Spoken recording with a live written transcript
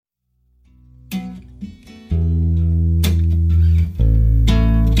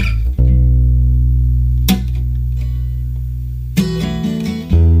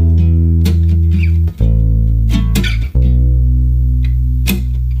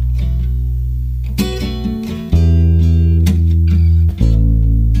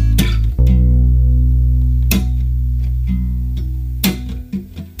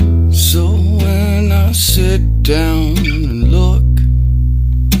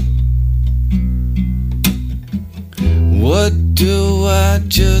do I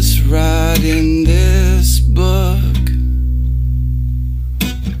just write in this book?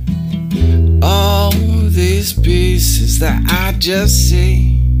 All these pieces that I just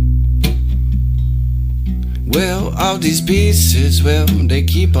see. Well, all these pieces, well, they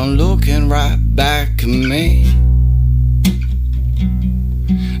keep on looking right back at me.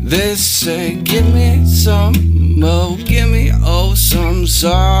 They say, give me some, oh, give me, oh, some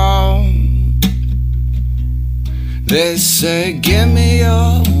song. They say, give me,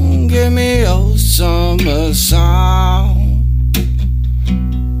 oh, some song.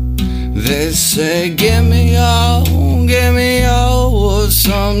 They say, give me, oh,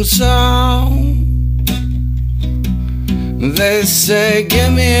 some song. They say,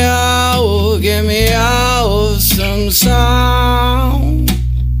 give me, oh, some song.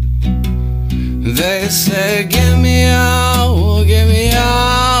 They say, give me, oh,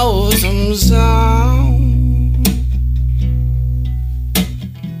 some song.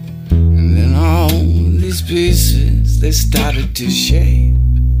 And then all these pieces, they started to shape.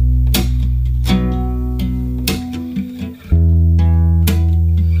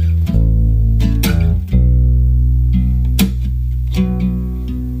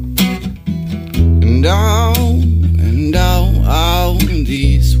 And all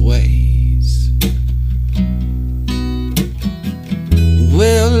these ways.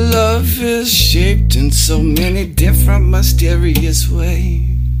 Well, love is shaped in so many different mysterious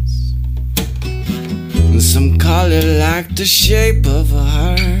ways. And some call it like the shape of a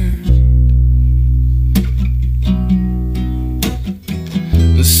heart.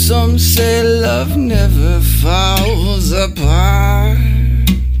 And some say love never falls apart.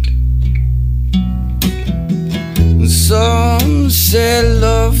 Some say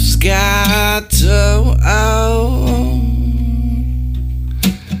love's got to out.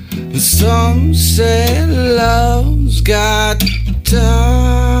 Some say love's got to.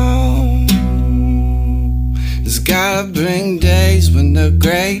 It's gotta bring days when they're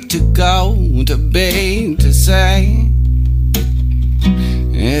great to go, to be, to say.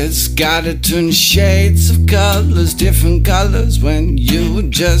 It's gotta turn shades of colors, different colors when you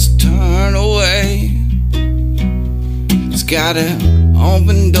just turn away. It's gotta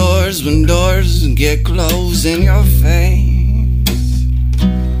open doors when doors get closed in your face.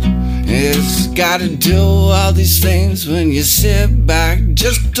 It's gotta do all these things when you sit back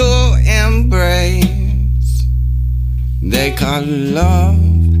just to embrace. They call it love,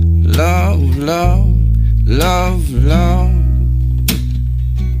 love, love, love, love.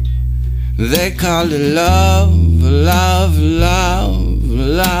 They call it love, love, love,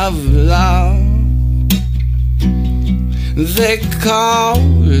 love, love. They call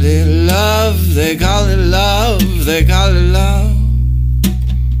it love, they call it love, they call it love.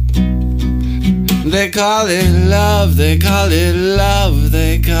 They call it love, they call it love,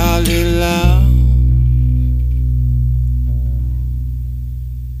 they call it love.